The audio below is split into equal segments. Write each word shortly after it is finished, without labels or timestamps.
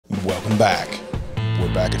Welcome back.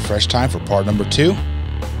 We're back at Fresh Time for part number 2.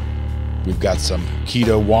 We've got some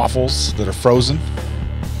keto waffles that are frozen.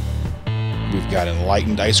 We've got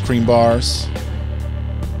enlightened ice cream bars.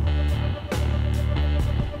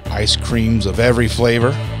 Ice creams of every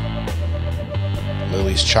flavor.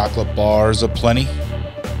 Lily's chocolate bars aplenty.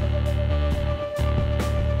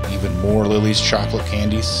 Even more Lily's chocolate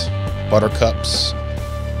candies. Buttercups.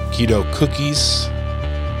 Keto cookies.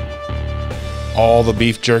 All the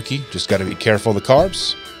beef jerky. Just got to be careful of the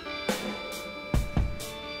carbs.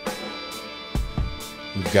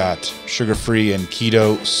 We've got sugar-free and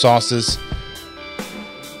keto sauces.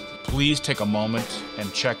 Please take a moment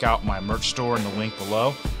and check out my merch store in the link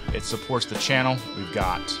below. It supports the channel. We've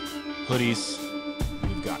got hoodies,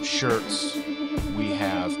 we've got shirts, we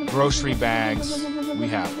have grocery bags, we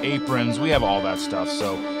have aprons, we have all that stuff.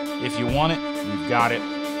 So if you want it, we've got it.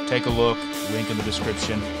 Take a look, link in the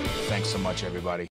description. Thanks so much, everybody.